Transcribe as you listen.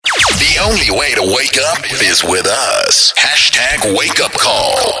only way to wake up is with us. Hashtag wake up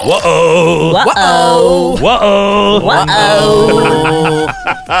call. Whoa.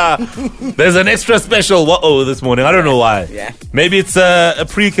 There's an extra special this morning. I don't know why. Yeah. Maybe it's a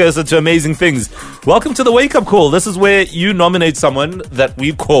precursor to amazing things. Welcome to the wake up call. This is where you nominate someone that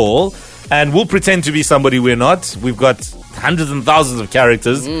we call, and we'll pretend to be somebody we're not. We've got hundreds and thousands of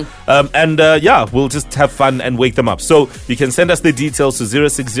characters. We'll just have fun and wake them up. So you can send us the details to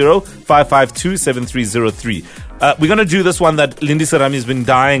 060-552-7303. We're going to do this one that Lindy Sarami has been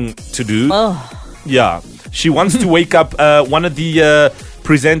dying to do. Yeah. She wants to wake up one of the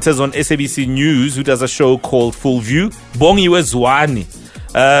presenters on SABC News who does a show called Full View, Bongiwe Zwane.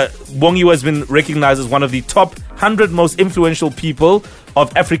 Bongiwe has been recognized as one of the top 100 most influential people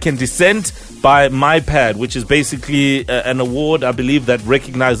of African descent by MyPad, which is basically an award, I believe, that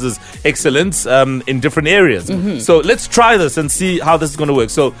recognizes excellence in different areas. So let's try this and see how this is going to work.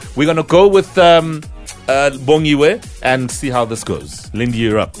 So we're going to go with Bongiwe and see how this goes. Lindy,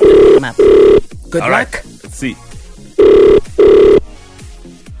 you're up. Good All luck. right, let's see.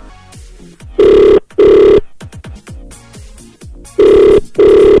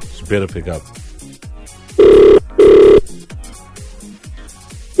 She better pick up.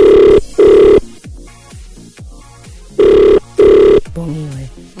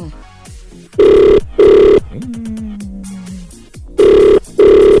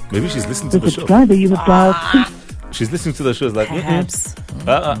 Maybe she's listening to the show. Subscriber you have dialed. She's listening to the show. It's like, Perhaps.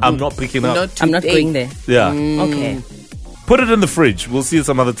 I'm not picking up. I'm not going there. Yeah. Okay. Put it in the fridge. We'll see it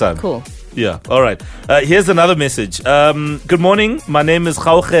some other time. Cool. Yeah. All right. Here's another message. Good morning. My name is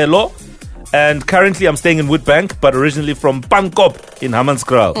Kgaugelo, and currently I'm staying in Woodbank, but originally from Pankop in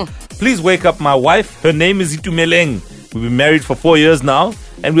Hammanskraal. Please wake up my wife. Her name is Itumeleng. We've been married for 4 years now,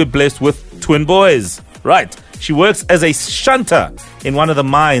 and we're blessed with twin boys. Right. She works as a shunter in one of the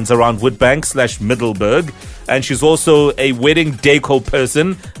mines around Woodbank/Middelburg, and she's also a wedding deco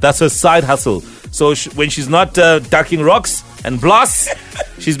person. That's her side hustle. So when she's not ducking rocks and blasts,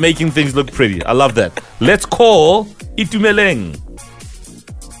 she's making things look pretty. I love that. Let's call Itumeleng.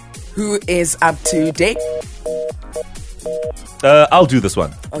 Who is up to date? I'll do this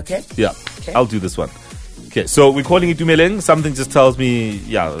one. Okay. Yeah, Okay. I'll do this one. Okay, so we're calling Itumeleng. Something just tells me,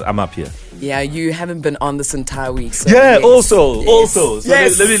 yeah, I'm up here. Yeah, you haven't been on this entire week. So Yeah, yes. also. So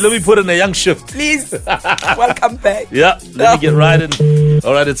Yes. let me put in a young shift. Please, welcome back. Yeah, let me get right in.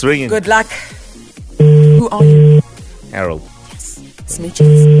 All right, it's ringing. Good luck. Who are you? Harold,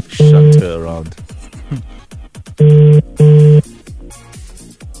 Smidges. shut her around.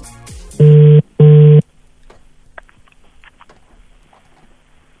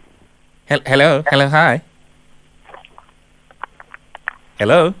 Hello, hi.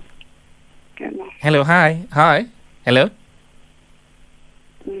 Hello. Hello, hi. Hello.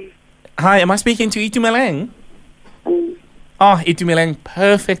 Hi, am I speaking to Itumeleng? Oh, Itumeleng,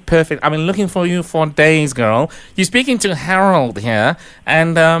 perfect. I've been looking for you for days, girl. You're speaking to Harold here.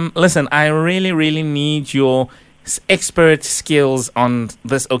 And listen, I really need your expert skills on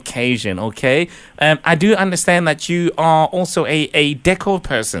this occasion, okay? I do understand that you are also a deco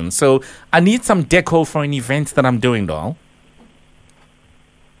person. So I need some deco for an event that I'm doing, doll.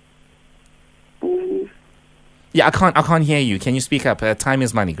 Yeah, I can't hear you. Can you speak up? Time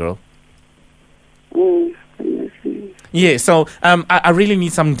is money, girl. Yeah, so I really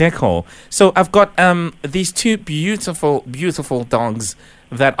need some deco. So I've got these two beautiful dogs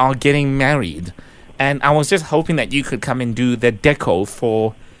that are getting married. And I was just hoping that you could come and do the deco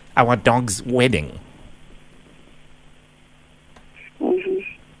for our dog's wedding.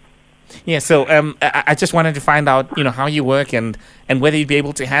 Yeah, so I just wanted to find out, how you work and whether you'd be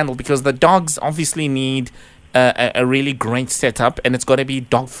able to handle, because the dogs obviously need a really great setup, and it's got to be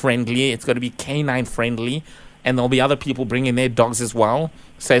dog friendly, it's got to be canine friendly, and there'll be other people bringing their dogs as well.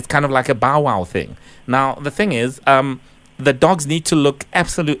 So it's kind of like a bow wow thing. Now, the thing is, the dogs need to look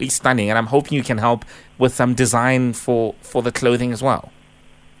absolutely stunning, and I'm hoping you can help with some design for the clothing as well.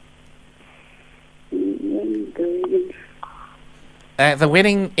 The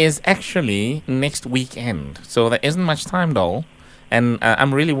wedding is actually next weekend, so there isn't much time, doll. And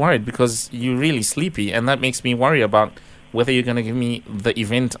I'm really worried because you're really sleepy, and that makes me worry about whether you're going to give me the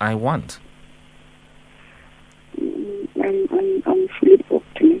event I want. I'm fully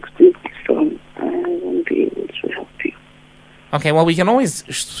booked next week, so I won't be able to help you. Okay, well, we can always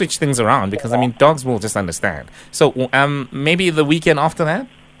switch things around because, dogs will just understand. So maybe the weekend after that?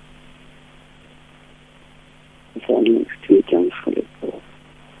 For next week, I'm fully booked.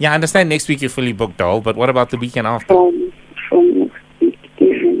 Yeah, I understand next week you're fully booked, doll, but what about the weekend after? From next week,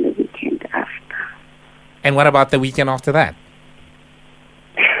 even the weekend after. And what about the weekend after that?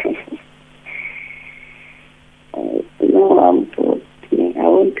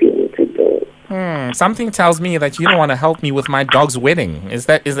 with a dog. Something tells me that you don't want to help me with my dog's wedding. Is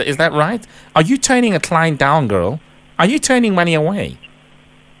that right? Are you turning a client down, girl? Are you turning money away?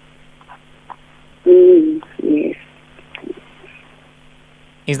 Yes.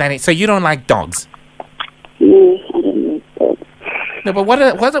 Is that it? So you don't like dogs? No, I don't like dogs. No, but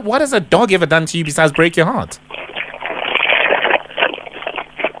what has a dog ever done to you besides break your heart?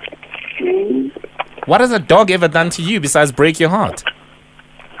 What has a dog ever done to you besides break your heart?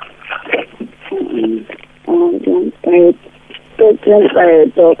 I don't buy a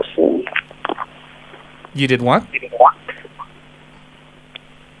dog, so. You did what?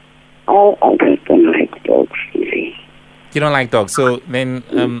 I just don't like dogs, really. You don't like dogs. So then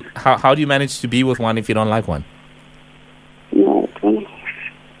how do you manage to be with one if you don't like one? No, I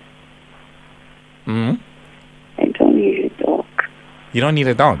don't. I don't need a dog. You don't need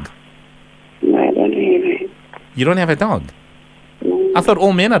a dog? No, I don't need it. You don't have a dog? No, I thought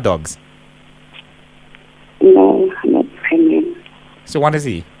all men are dogs. no, not feminine. So what is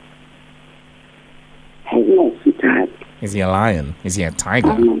he? Has no sweetheart. Is he a lion? Is he a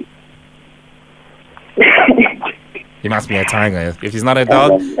tiger? He must be a tiger. If he's not a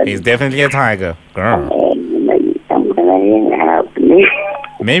dog, he's definitely a tiger. Girl. I'm gonna help me.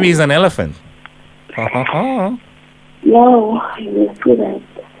 Maybe he's an elephant. No, he's a sweetheart.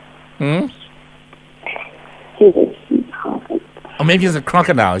 He's a sweetheart. Or maybe he's a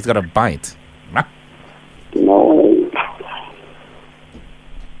crocodile. He's got a bite. No.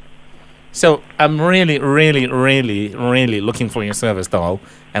 So I'm really, really, really, really looking for your service, doll.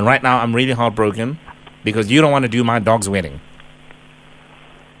 And right now I'm really heartbroken because you don't want to do my dog's wedding.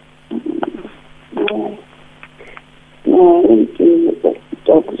 No, I don't do the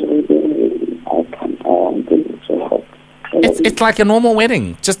dogs really. I can't do it so hard. It's like a normal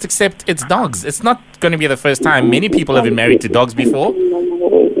wedding, just except it's dogs. It's not going to be the first time. Many people have been married to dogs before.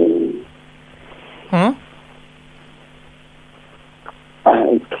 Huh?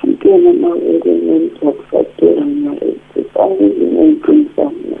 I can't do no more wedding when dogs are getting married. It's always when things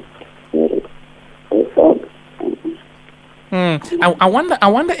are married. I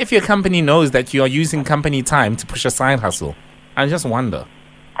wonder if your company knows that you are using company time to push a side hustle. I just wonder.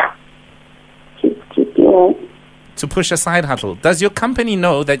 To push a side hustle. Does your company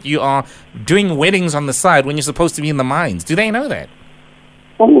know that you are doing weddings on the side when you're supposed to be in the mines? Do they know that?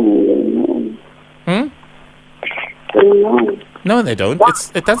 No, they don't.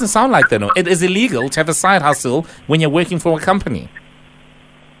 It doesn't sound like they know. It is illegal to have a side hustle when you're working for a company.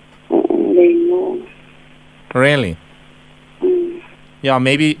 They know. Really? Yeah,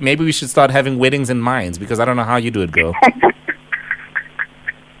 maybe we should start having weddings in mines because I don't know how you do it, girl.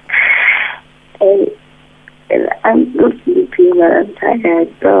 I'm so sleepy, but I'm tired,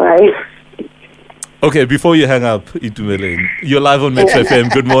 so Okay, before you hang up, Itumeleng, you're live on Metro FM.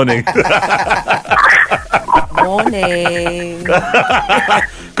 Good morning. Morning.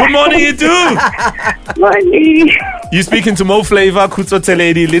 Good morning, Itu. Morning. You speaking to Mo Flavor, Kutso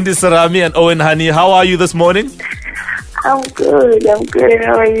Teledi, Lindy Sarami, and Owen Honey. How are you this morning? I'm good.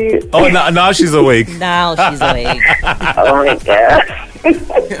 How are you? Oh, now she's awake. Now she's awake. Oh my God.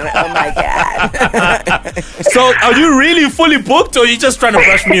 Oh my God. So, are you really fully booked, or are you just trying to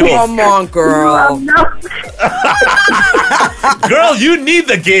brush me off? Come on, girl. No. Girl, you need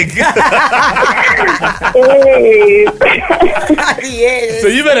the gig. Hey. Yes. So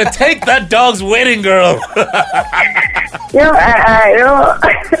you better take that dog's wedding, girl. I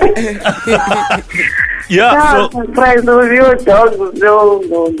Yeah. I'm surprised with your dogs. No.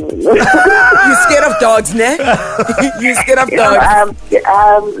 You scared of dogs, ne? You scared of dogs?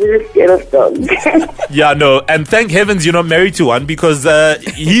 I'm really scared of dogs. Yeah, no. And thank heavens you're not married to one because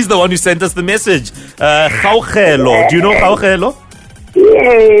he's the one who sent us the message. Kgaugelo. Do you know Kgaugelo?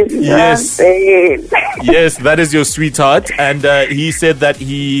 Yes. Yes, that is your sweetheart. And he said that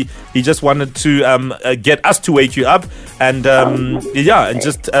he just wanted to get us to wake you up. And and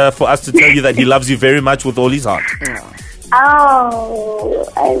just for us to tell you that he loves you very much with all his heart. Oh,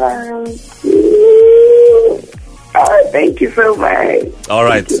 I love you. Oh, thank you so much. All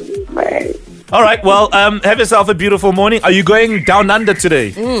right. Bye. All right. Well, have yourself a beautiful morning. Are you going down under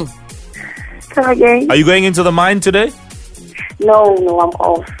today? Come again? Are you going into the mine today? No, I'm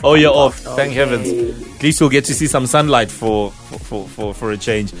off. Oh, you're off. Thank heavens. At least we'll get to see some sunlight for a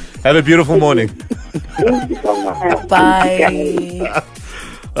change. Have a beautiful morning. Thank you so much. Bye.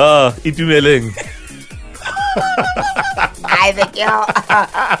 Itumeleng. I the girl.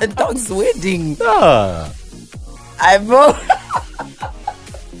 The dog's wedding. Ah,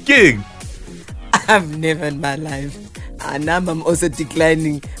 King. I've never in my life. And now I'm also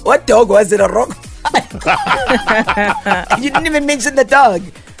declining. What dog was it? A rock? You didn't even mention the dog.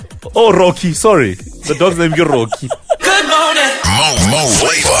 Oh, Rocky. Sorry. The dog's name is Rocky. Mo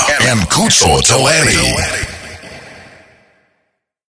Flavor and Kgaugelo.